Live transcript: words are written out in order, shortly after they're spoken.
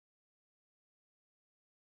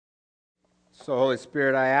So, Holy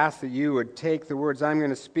Spirit, I ask that you would take the words I'm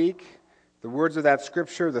going to speak, the words of that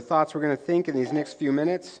scripture, the thoughts we're going to think in these next few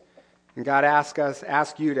minutes, and God,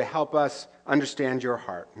 ask you to help us understand your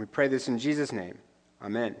heart. We pray this in Jesus' name.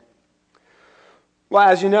 Amen. Well,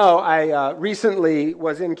 as you know, I recently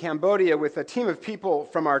was in Cambodia with a team of people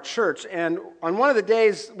from our church, and on one of the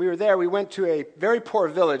days we were there, we went to a very poor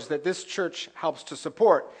village that this church helps to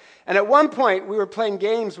support. And at one point, we were playing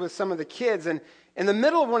games with some of the kids, and in the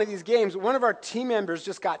middle of one of these games, one of our team members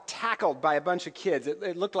just got tackled by a bunch of kids.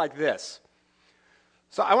 It looked like this.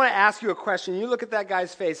 So I want to ask you a question. You look at that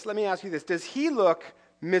guy's face. Let me ask you this. Does he look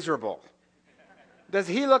miserable? Does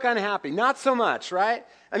he look unhappy? Not so much, right?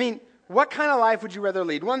 I mean, what kind of life would you rather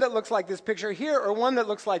lead? One that looks like this picture here or one that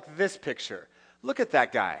looks like this picture? Look at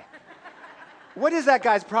that guy. What is that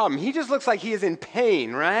guy's problem? He just looks like he is in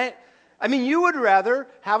pain, right? I mean, you would rather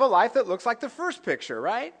have a life that looks like the first picture,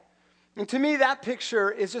 right? And to me, that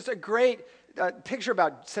picture is just a great picture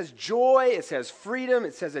about, it says joy, it says freedom,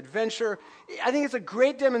 it says adventure. I think it's a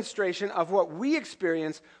great demonstration of what we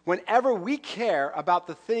experience whenever we care about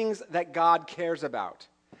the things that God cares about.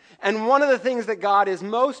 And one of the things that God is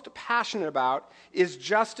most passionate about is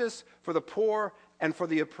justice for the poor and for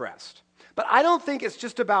the oppressed. But I don't think it's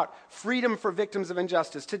just about freedom for victims of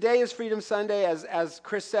injustice. Today is Freedom Sunday, as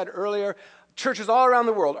Chris said earlier. Churches all around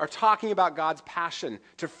the world are talking about God's passion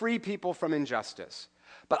to free people from injustice.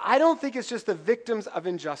 But I don't think it's just the victims of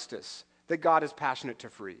injustice that God is passionate to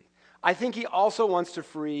free. I think he also wants to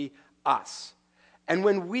free us. And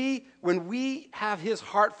when we have his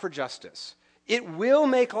heart for justice, it will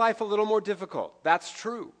make life a little more difficult. That's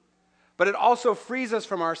true. But it also frees us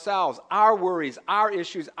from ourselves, our worries, our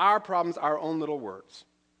issues, our problems, our own little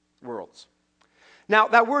worlds. Now,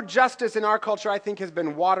 that word justice in our culture, I think, has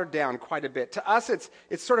been watered down quite a bit. To us,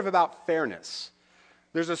 it's sort of about fairness.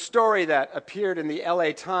 There's a story that appeared in the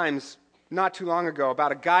LA Times not too long ago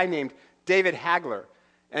about a guy named David Hagler,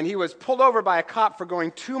 and he was pulled over by a cop for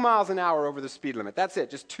going 2 miles an hour over the speed limit. That's it,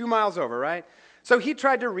 just 2 miles over, right? So he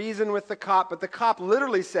tried to reason with the cop, but the cop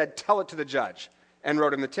literally said, "Tell it to the judge," and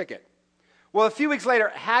wrote him the ticket. Well, a few weeks later,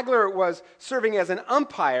 Hagler was serving as an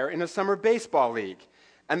umpire in a summer baseball league.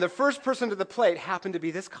 And the first person to the plate happened to be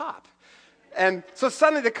this cop. And so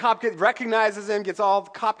suddenly the cop recognizes him, the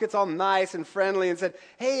cop gets all nice and friendly and said,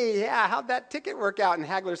 "Hey, yeah, how'd that ticket work out?" And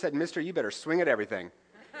Hagler said, "Mister, you better swing at everything."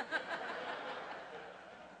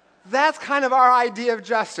 That's kind of our idea of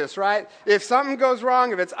justice, right? If something goes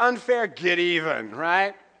wrong, if it's unfair, get even,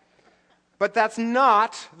 right? But that's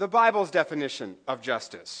not the Bible's definition of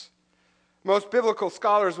justice. Most biblical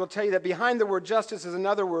scholars will tell you that behind the word justice is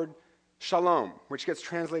another word, shalom, which gets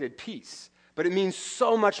translated peace, but it means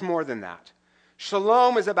so much more than that.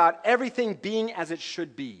 Shalom is about everything being as it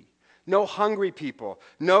should be. No hungry people,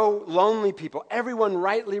 no lonely people, everyone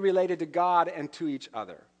rightly related to God and to each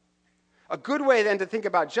other. A good way then to think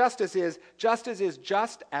about justice is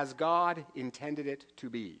just as God intended it to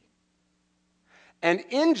be. And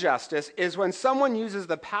injustice is when someone uses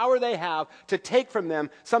the power they have to take from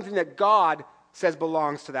them something that God says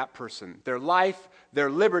belongs to that person, their life, their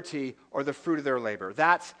liberty, or the fruit of their labor.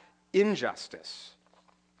 That's injustice.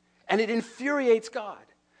 And it infuriates God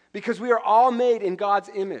because we are all made in God's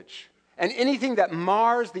image. And anything that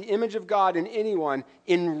mars the image of God in anyone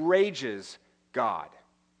enrages God.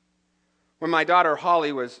 When my daughter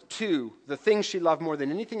Holly was 2, the thing she loved more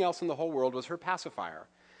than anything else in the whole world was her pacifier.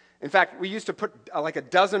 In fact, we used to put like a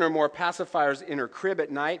dozen or more pacifiers in her crib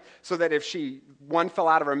at night so that if one fell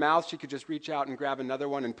out of her mouth, she could just reach out and grab another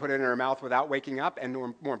one and put it in her mouth without waking up, and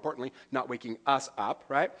more importantly, not waking us up,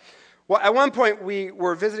 right? Well, at one point, we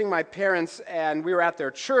were visiting my parents, and we were at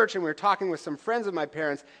their church, and we were talking with some friends of my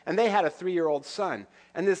parents, and they had a 3-year-old son.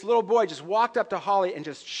 And this little boy just walked up to Holly and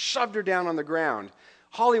just shoved her down on the ground.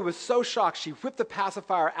 Holly was so shocked, she whipped the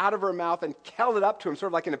pacifier out of her mouth and held it up to him, sort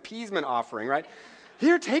of like an appeasement offering, right?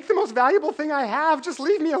 "Here, take the most valuable thing I have. Just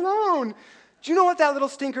leave me alone." Do you know what that little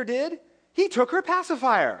stinker did? He took her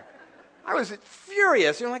pacifier. I was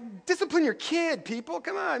furious. You're like, discipline your kid, people.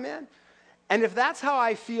 Come on, man. And if that's how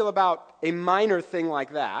I feel about a minor thing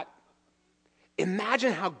like that,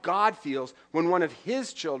 imagine how God feels when one of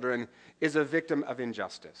his children is a victim of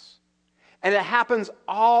injustice. And it happens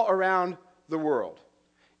all around the world.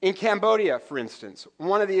 In Cambodia, for instance,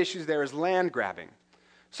 one of the issues there is land grabbing.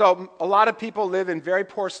 So a lot of people live in very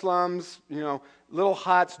poor slums, little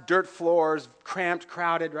huts, dirt floors, cramped,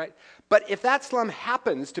 crowded, right? But if that slum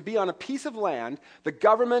happens to be on a piece of land the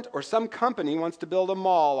government or some company wants to build a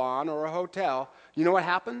mall on or a hotel, you know what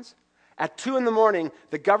happens? At 2 a.m,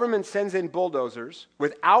 the government sends in bulldozers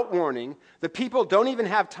without warning. The people don't even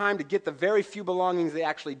have time to get the very few belongings they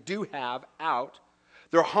actually do have out.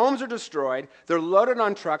 Their homes are destroyed. They're loaded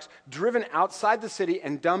on trucks, driven outside the city,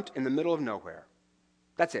 and dumped in the middle of nowhere.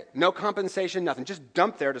 That's it. No compensation, nothing. Just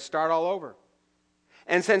dumped there to start all over.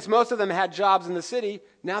 And since most of them had jobs in the city,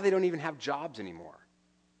 now they don't even have jobs anymore.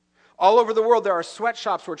 All over the world, there are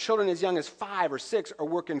sweatshops where children as young as 5 or 6 are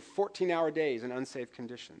working 14-hour days in unsafe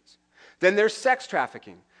conditions. Then there's sex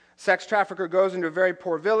trafficking. Sex trafficker goes into a very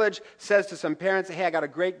poor village, says to some parents, hey, I got a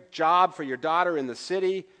great job for your daughter in the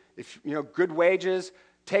city, good wages,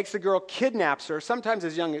 takes the girl, kidnaps her, sometimes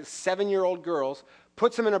as young as 7-year-old girls,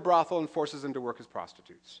 puts them in a brothel and forces them to work as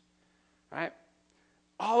prostitutes. Right?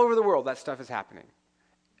 All over the world, that stuff is happening.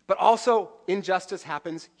 But also, injustice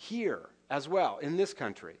happens here as well, in this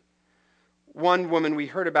country. One woman we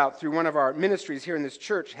heard about through one of our ministries here in this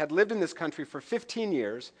church had lived in this country for 15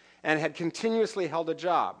 years and had continuously held a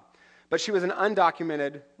job. But she was an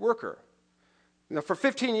undocumented worker. For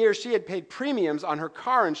 15 years, she had paid premiums on her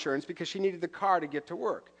car insurance because she needed the car to get to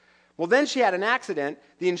work. Well, then she had an accident.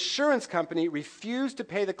 The insurance company refused to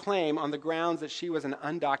pay the claim on the grounds that she was an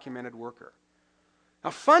undocumented worker. Now,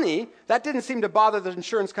 funny, that didn't seem to bother the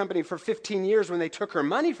insurance company for 15 years when they took her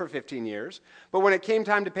money for 15 years, but when it came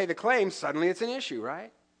time to pay the claim, suddenly it's an issue,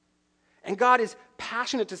 right? And God is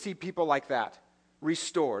passionate to see people like that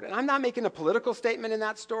restored. And I'm not making a political statement in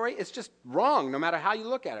that story. It's just wrong no matter how you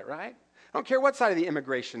look at it, right? I don't care what side of the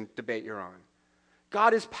immigration debate you're on.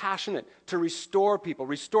 God is passionate to restore people,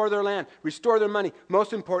 restore their land, restore their money,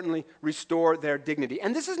 most importantly, restore their dignity.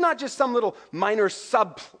 And this is not just some little minor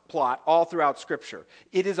subplot all throughout Scripture.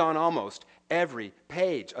 It is on almost every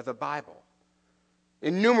page of the Bible.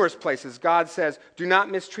 In numerous places, God says, do not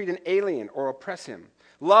mistreat an alien or oppress him.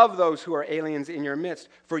 Love those who are aliens in your midst,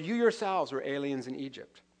 for you yourselves were aliens in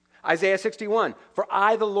Egypt. Isaiah 61, for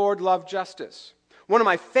I, the Lord, love justice. One of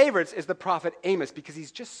my favorites is the prophet Amos because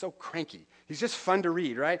he's just so cranky. He's just fun to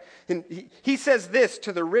read, right? And he says this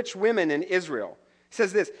to the rich women in Israel. He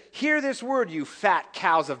says this, hear this word, you fat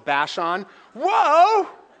cows of Bashan. Whoa!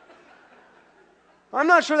 I'm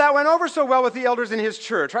not sure that went over so well with the elders in his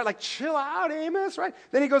church, right? Like, chill out, Amos, right?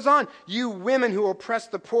 Then he goes on, you women who oppress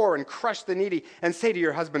the poor and crush the needy and say to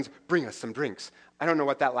your husbands, bring us some drinks. I don't know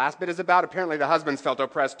what that last bit is about. Apparently the husbands felt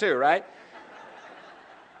oppressed too, right?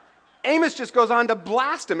 Amos just goes on to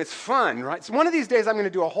blast him. It's fun, right? So one of these days I'm going to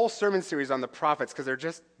do a whole sermon series on the prophets because they're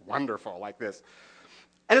just wonderful like this.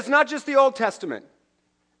 And it's not just the Old Testament.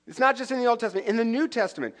 It's not just in the Old Testament. In the New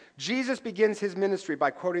Testament, Jesus begins his ministry by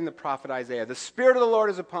quoting the prophet Isaiah. The Spirit of the Lord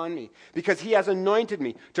is upon me because he has anointed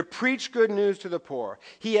me to preach good news to the poor.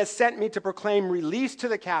 He has sent me to proclaim release to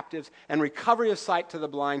the captives and recovery of sight to the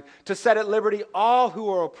blind, to set at liberty all who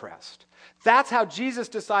are oppressed. That's how Jesus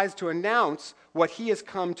decides to announce what he has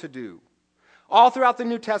come to do. All throughout the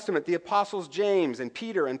New Testament, the apostles James and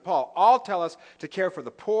Peter and Paul all tell us to care for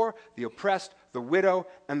the poor, the oppressed, the widow,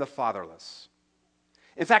 and the fatherless.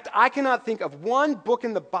 In fact, I cannot think of one book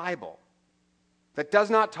in the Bible that does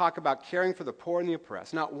not talk about caring for the poor and the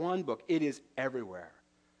oppressed. Not one book. It is everywhere.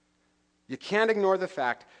 You can't ignore the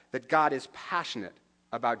fact that God is passionate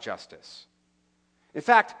about justice. In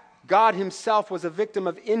fact, God himself was a victim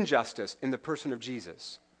of injustice in the person of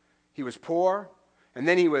Jesus. He was poor, and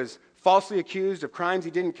then he was falsely accused of crimes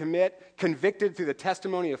he didn't commit, convicted through the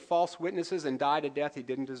testimony of false witnesses, and died a death he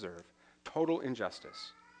didn't deserve. Total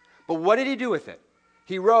injustice. But what did he do with it?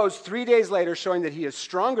 He rose 3 days later, showing that he is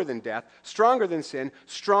stronger than death, stronger than sin,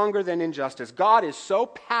 stronger than injustice. God is so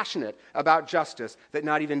passionate about justice that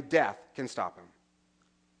not even death can stop him.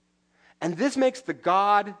 And this makes the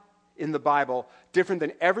God in the Bible different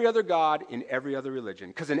than every other God in every other religion.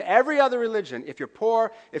 Because in every other religion, if you're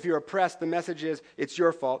poor, if you're oppressed, the message is, it's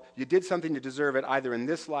your fault. You did something to deserve it, either in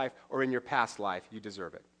this life or in your past life. You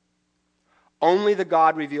deserve it. Only the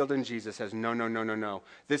God revealed in Jesus says, no, no, no, no, no.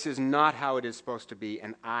 This is not how it is supposed to be,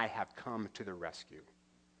 and I have come to the rescue.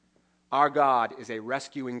 Our God is a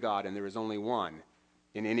rescuing God, and there is only one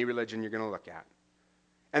in any religion you're going to look at.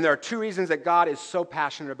 And there are two reasons that God is so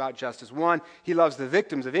passionate about justice. One, he loves the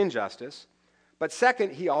victims of injustice. But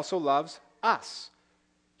second, he also loves us.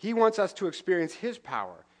 He wants us to experience his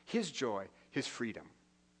power, his joy, his freedom.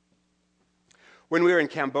 When we were in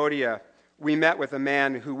Cambodia, we met with a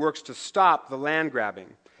man who works to stop the land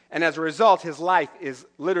grabbing. And as a result, his life is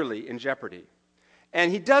literally in jeopardy.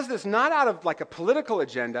 And he does this not out of like a political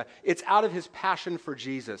agenda, it's out of his passion for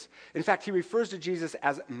Jesus. In fact, he refers to Jesus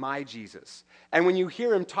as my Jesus. And when you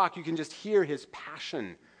hear him talk, you can just hear his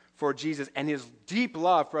passion for Jesus and his deep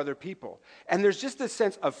love for other people. And there's just this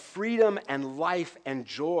sense of freedom and life and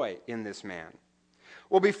joy in this man.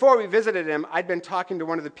 Well, before we visited him, I'd been talking to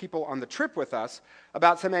one of the people on the trip with us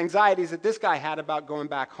about some anxieties that this guy had about going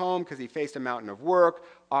back home because he faced a mountain of work,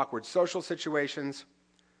 awkward social situations.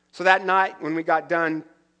 So that night when we got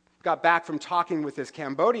back from talking with this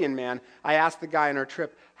Cambodian man, I asked the guy on our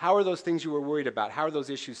trip, how are those things you were worried about? How are those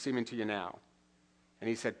issues seeming to you now? And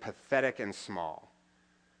he said, pathetic and small.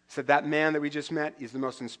 He said, that man that we just met, he's the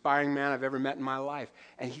most inspiring man I've ever met in my life.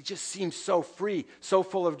 And he just seems so free, so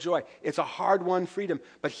full of joy. It's a hard-won freedom.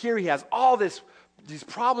 But here he has all these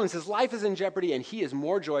problems. His life is in jeopardy, and he is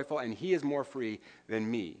more joyful, and he is more free than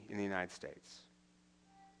me in the United States.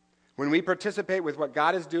 When we participate with what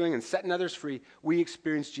God is doing and setting others free, we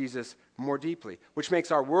experience Jesus more deeply, which makes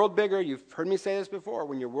our world bigger. You've heard me say this before.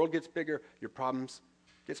 When your world gets bigger, your problems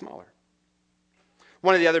get smaller.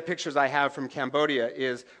 One of the other pictures I have from Cambodia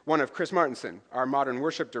is one of Chris Martinson, our modern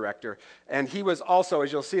worship director. And he was also,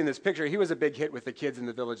 as you'll see in this picture, he was a big hit with the kids in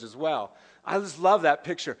the village as well. I just love that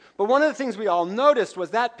picture. But one of the things we all noticed was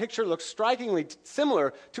that picture looks strikingly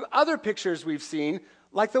similar to other pictures we've seen,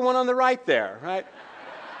 like the one on the right there, right?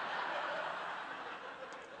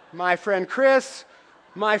 My friend Chris,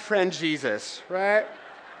 my friend Jesus, right?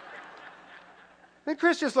 And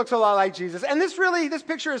Chris just looks a lot like Jesus. And this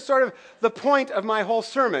picture is sort of the point of my whole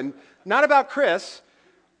sermon. Not about Chris,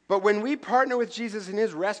 but when we partner with Jesus in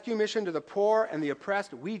his rescue mission to the poor and the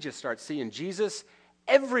oppressed, we just start seeing Jesus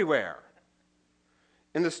everywhere.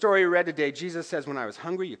 In the story we read today, Jesus says, when I was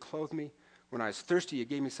hungry, you clothed me. When I was thirsty, you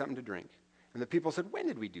gave me something to drink. And the people said, when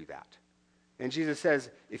did we do that? And Jesus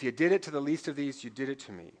says, if you did it to the least of these, you did it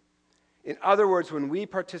to me. In other words, when we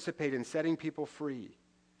participate in setting people free,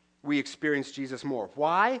 we experience Jesus more.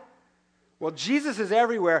 Why? Well, Jesus is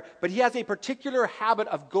everywhere, but he has a particular habit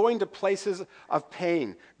of going to places of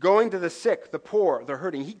pain, going to the sick, the poor, the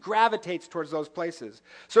hurting. He gravitates towards those places.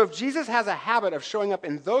 So if Jesus has a habit of showing up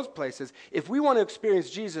in those places, if we want to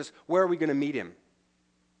experience Jesus, where are we going to meet him?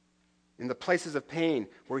 In the places of pain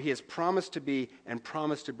where he has promised to be and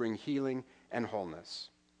promised to bring healing and wholeness.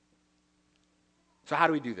 So how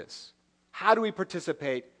do we do this? How do we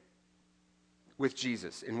participate with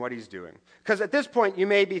Jesus in what he's doing? Because at this point, you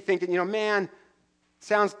may be thinking, man,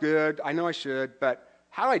 sounds good. I know I should, but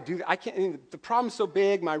how do I do that? I can't. The problem's so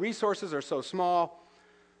big. My resources are so small.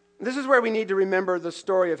 This is where we need to remember the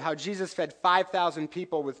story of how Jesus fed 5,000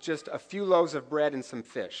 people with just a few loaves of bread and some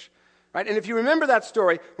fish. Right? And if you remember that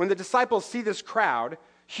story, when the disciples see this crowd,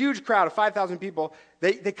 huge crowd of 5,000 people,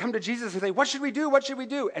 they come to Jesus and say, what should we do? What should we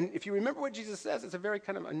do? And if you remember what Jesus says, it's a very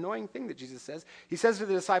kind of annoying thing that Jesus says. He says to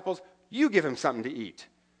the disciples, you give him something to eat.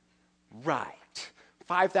 Right.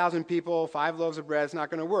 5,000 people, 5 loaves of bread, it's not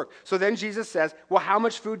going to work. So then Jesus says, well, how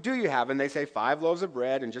much food do you have? And they say 5 loaves of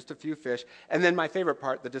bread and just a few fish. And then my favorite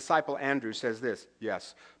part, the disciple Andrew says this,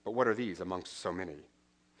 yes, but what are these amongst so many?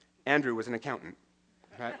 Andrew was an accountant,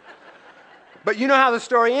 right? But you know how the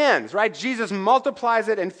story ends, right? Jesus multiplies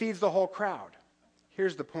it and feeds the whole crowd.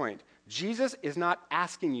 Here's the point. Jesus is not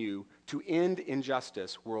asking you to end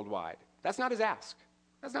injustice worldwide. That's not his ask.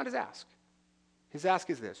 That's not his ask. His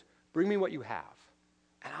ask is this: bring me what you have,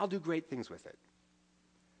 and I'll do great things with it.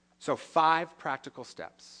 So 5 practical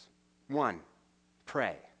steps. 1,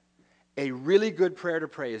 pray. A really good prayer to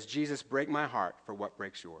pray is, Jesus, break my heart for what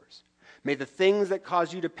breaks yours. May the things that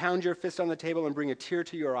cause you to pound your fist on the table and bring a tear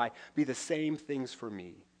to your eye be the same things for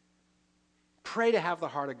me. Pray to have the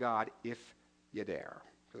heart of God if you dare,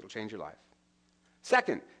 because it'll change your life.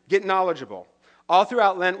 2nd, get knowledgeable. All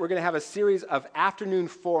throughout Lent, we're going to have a series of afternoon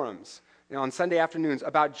forums on Sunday afternoons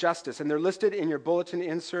about justice, and they're listed in your bulletin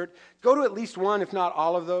insert. Go to at least one, if not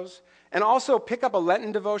all of those. And also pick up a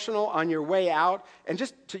Lenten devotional on your way out, and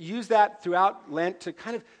just to use that throughout Lent to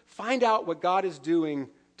kind of find out what God is doing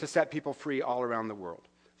to set people free all around the world.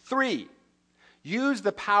 3, use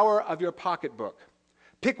the power of your pocketbook.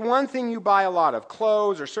 Pick one thing you buy a lot of,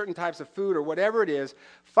 clothes or certain types of food or whatever it is.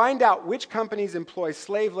 Find out which companies employ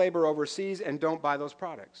slave labor overseas and don't buy those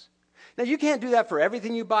products. Now, you can't do that for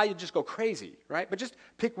everything you buy. You just go crazy, right? But just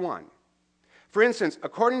pick one. For instance,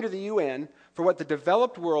 according to the UN, for what the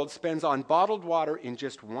developed world spends on bottled water in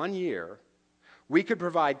just 1 year, we could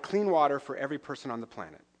provide clean water for every person on the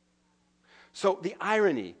planet. So the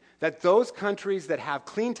irony that those countries that have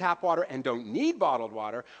clean tap water and don't need bottled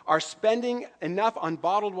water are spending enough on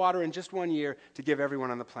bottled water in just 1 year to give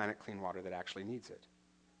everyone on the planet clean water that actually needs it.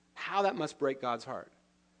 How that must break God's heart.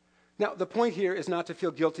 Now, the point here is not to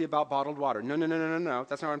feel guilty about bottled water. No.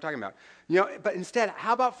 That's not what I'm talking about. But instead,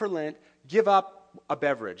 how about for Lent, give up a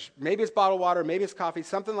beverage. Maybe it's bottled water, maybe it's coffee,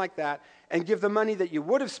 something like that, and give the money that you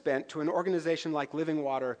would have spent to an organization like Living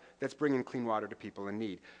Water that's bringing clean water to people in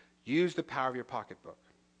need. Use the power of your pocketbook.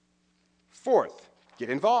 4th, get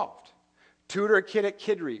involved. Tutor a kid at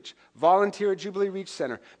KidReach. Volunteer at Jubilee Reach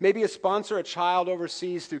Center. Maybe sponsor a child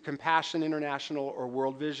overseas through Compassion International or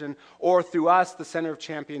World Vision, or through us, the Center of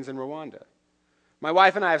Champions in Rwanda. My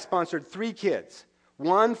wife and I have sponsored 3 kids,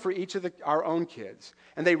 one for each of our own kids.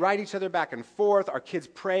 And they write each other back and forth. Our kids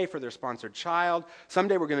pray for their sponsored child.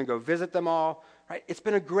 Someday we're going to go visit them all. Right? It's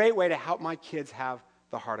been a great way to help my kids have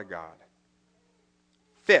the heart of God.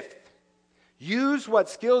 5th, use what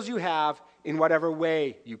skills you have in whatever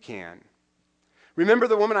way you can. Remember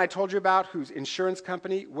the woman I told you about whose insurance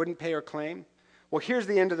company wouldn't pay her claim? Well, here's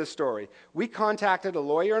the end of the story. We contacted a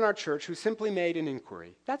lawyer in our church who simply made an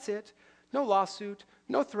inquiry. That's it. No lawsuit,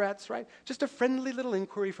 no threats, right? Just a friendly little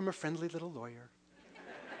inquiry from a friendly little lawyer.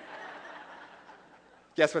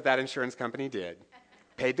 Guess what that insurance company did?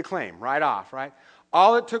 Paid the claim right off, right?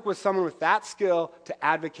 All it took was someone with that skill to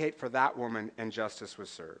advocate for that woman, and justice was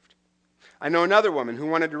served. I know another woman who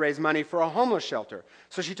wanted to raise money for a homeless shelter.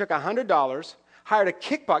 So she took $100, hired a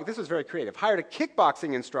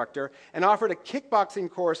kickboxing instructor, and offered a kickboxing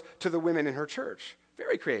course to the women in her church.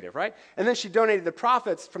 Very creative, right? And then she donated the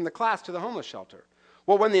profits from the class to the homeless shelter.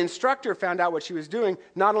 Well, when the instructor found out what she was doing,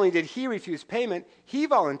 not only did he refuse payment, he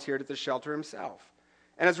volunteered at the shelter himself.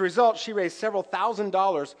 And as a result, she raised several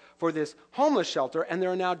 $1,000s for this homeless shelter, and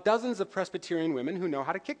there are now dozens of Presbyterian women who know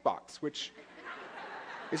how to kickbox, which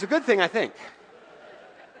is a good thing, I think.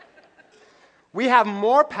 We have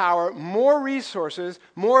more power, more resources,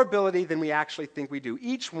 more ability than we actually think we do,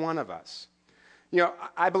 each one of us. You know,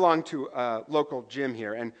 I belong to a local gym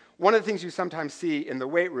here, and one of the things you sometimes see in the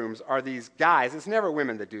weight rooms are these guys. It's never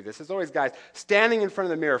women that do this. It's always guys standing in front of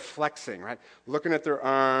the mirror flexing, right? Looking at their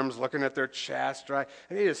arms, looking at their chest, right?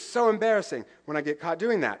 And it is so embarrassing when I get caught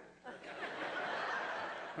doing that.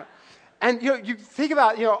 And you think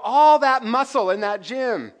about, all that muscle in that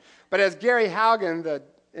gym. But as Gary Haugen,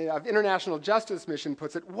 of International Justice Mission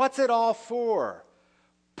puts it, what's it all for?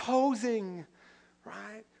 Posing,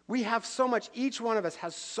 right? We have so much, each one of us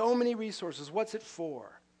has so many resources. What's it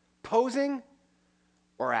for? Posing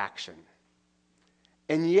or action?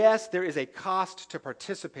 And yes, there is a cost to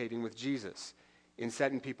participating with Jesus in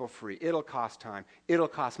setting people free. It'll cost time. It'll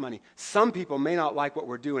cost money. Some people may not like what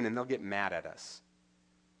we're doing and they'll get mad at us.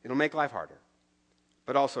 It'll make life harder.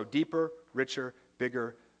 But also deeper, richer,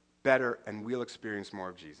 bigger, better, and we'll experience more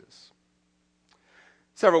of Jesus.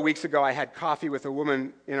 Several weeks ago, I had coffee with a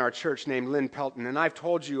woman in our church named Lynn Pelton, and I've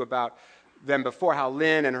told you about them before, how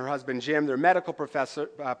Lynn and her husband Jim, they're medical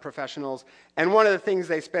professionals, and one of the things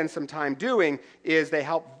they spend some time doing is they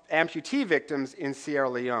help amputee victims in Sierra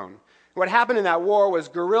Leone. What happened in that war was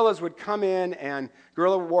guerrillas would come in, and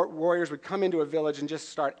guerrilla warriors would come into a village and just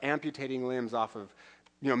start amputating limbs off of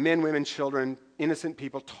men, women, children, innocent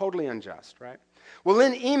people, totally unjust, right? Well,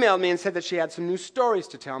 Lynn emailed me and said that she had some new stories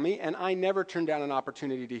to tell me, and I never turned down an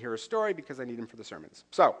opportunity to hear a story because I need them for the sermons.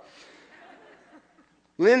 So,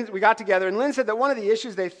 we got together, and Lynn said that one of the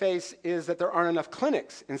issues they face is that there aren't enough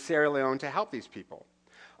clinics in Sierra Leone to help these people.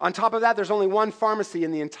 On top of that, there's only one pharmacy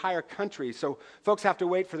in the entire country, so folks have to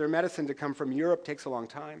wait for their medicine to come from Europe. It takes a long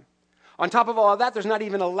time. On top of all of that, there's not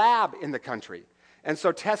even a lab in the country. And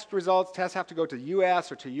so tests have to go to the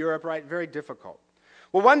U.S. or to Europe, right? Very difficult.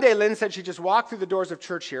 Well, one day, Lynn said she just walked through the doors of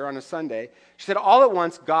church here on a Sunday. She said all at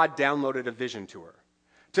once, God downloaded a vision to her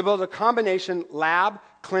to build a combination lab,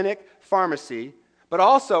 clinic, pharmacy, but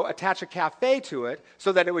also attach a cafe to it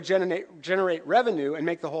so that it would generate revenue and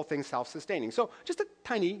make the whole thing self-sustaining. So just a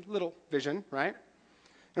tiny little vision, right?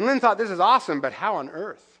 And Lynn thought, this is awesome, but how on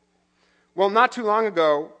earth? Well, not too long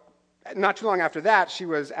after that, she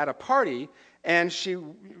was at a party, and she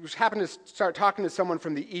happened to start talking to someone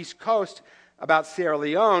from the East Coast about Sierra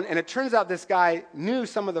Leone, and it turns out this guy knew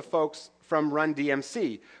some of the folks from Run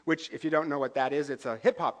DMC, which, if you don't know what that is, it's a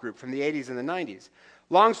hip-hop group from the 80s and the 90s.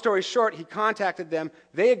 Long story short, he contacted them.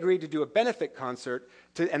 They agreed to do a benefit concert,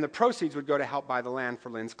 and the proceeds would go to help buy the land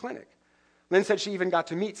for Lynn's clinic. Lynn said she even got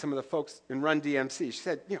to meet some of the folks in Run DMC. She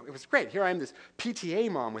said, it was great. Here I am, this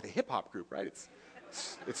PTA mom with a hip-hop group, right? It's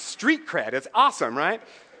street cred. It's awesome, right?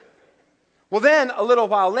 Well, then, a little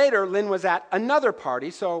while later, Lynn was at another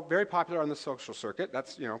party, so very popular on the social circuit.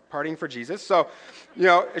 That's, partying for Jesus. So,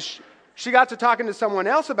 she got to talking to someone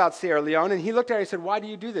else about Sierra Leone, and he looked at her and said, why do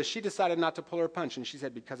you do this? She decided not to pull her punch, and she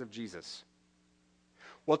said, because of Jesus.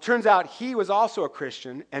 Well, it turns out he was also a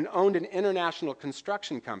Christian and owned an international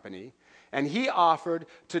construction company, and he offered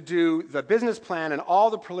to do the business plan and all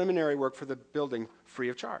the preliminary work for the building free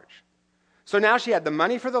of charge. So now she had the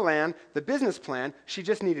money for the land, the business plan, she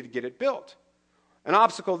just needed to get it built. An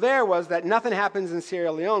obstacle there was that nothing happens in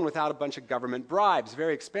Sierra Leone without a bunch of government bribes,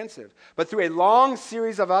 very expensive. But through a long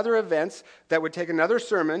series of other events that would take another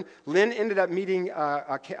sermon, Lynn ended up meeting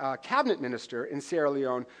a cabinet minister in Sierra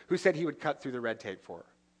Leone who said he would cut through the red tape for her.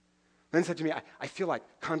 Lynn said to me, I feel like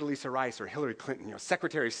Condoleezza Rice or Hillary Clinton,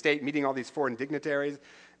 Secretary of State meeting all these foreign dignitaries.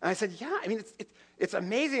 And I said, yeah, I mean, it's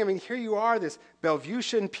amazing. I mean, here you are, this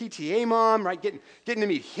Bellevutian PTA mom, right, getting to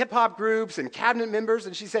meet hip-hop groups and cabinet members.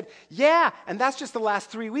 And she said, yeah, and that's just the last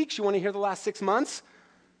 3 weeks. You want to hear the last 6 months?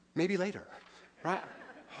 Maybe later, right?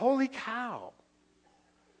 Holy cow.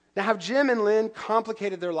 Now, have Jim and Lynn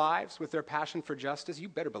complicated their lives with their passion for justice? You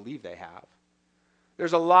better believe they have.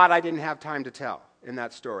 There's a lot I didn't have time to tell in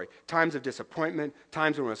that story. Times of disappointment,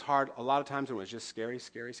 times when it was hard, a lot of times when it was just scary,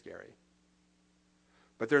 scary, scary.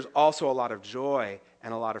 But there's also a lot of joy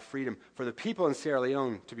and a lot of freedom for the people in Sierra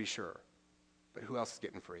Leone, to be sure. But who else is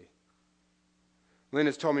getting free? Lynn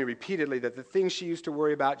has told me repeatedly that the things she used to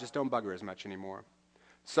worry about just don't bug her as much anymore.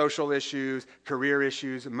 Social issues, career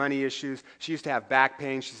issues, money issues. She used to have back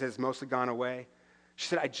pain. She says it's mostly gone away. She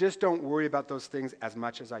said, I just don't worry about those things as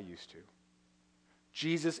much as I used to.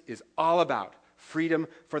 Jesus is all about freedom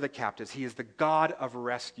for the captives. He is the God of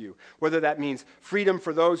rescue. Whether that means freedom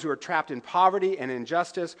for those who are trapped in poverty and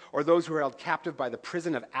injustice, or those who are held captive by the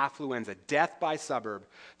prison of affluenza, death by suburb,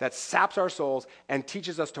 that saps our souls and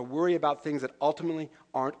teaches us to worry about things that ultimately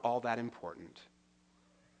aren't all that important.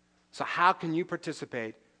 So how can you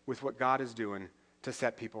participate with what God is doing to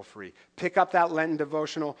set people free? Pick up that Lenten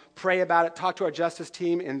devotional, pray about it, talk to our justice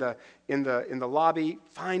team in the lobby,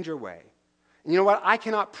 find your way. And you know what? I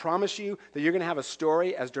cannot promise you that you're going to have a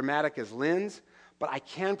story as dramatic as Lynn's, but I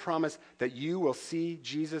can promise that you will see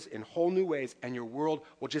Jesus in whole new ways, and your world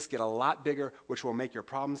will just get a lot bigger, which will make your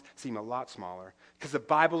problems seem a lot smaller. Because the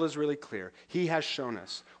Bible is really clear. He has shown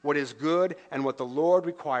us what is good and what the Lord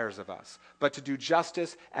requires of us, but to do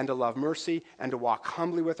justice and to love mercy and to walk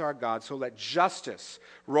humbly with our God. So let justice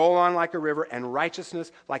roll on like a river and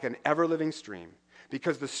righteousness like an ever-living stream.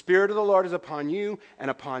 Because the Spirit of the Lord is upon you and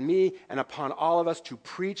upon me and upon all of us to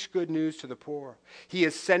preach good news to the poor. He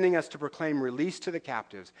is sending us to proclaim release to the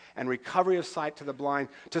captives and recovery of sight to the blind,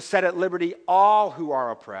 to set at liberty all who are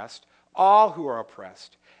oppressed,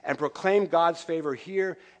 and proclaim God's favor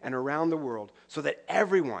here and around the world so that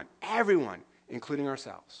everyone, including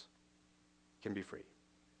ourselves, can be free.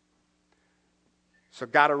 So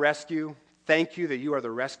God, a rescue, thank you that you are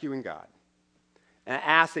the rescuing God. And I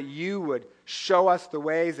ask that you would show us the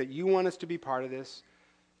ways that you want us to be part of this.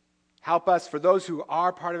 Help us, for those who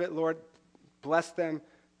are part of it, Lord, bless them.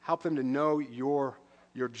 Help them to know your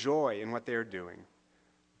joy in what they're doing.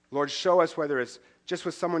 Lord, show us, whether it's just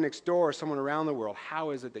with someone next door or someone around the world,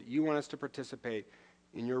 how is it that you want us to participate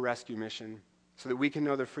in your rescue mission so that we can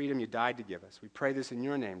know the freedom you died to give us. We pray this in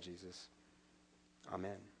your name, Jesus.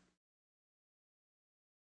 Amen.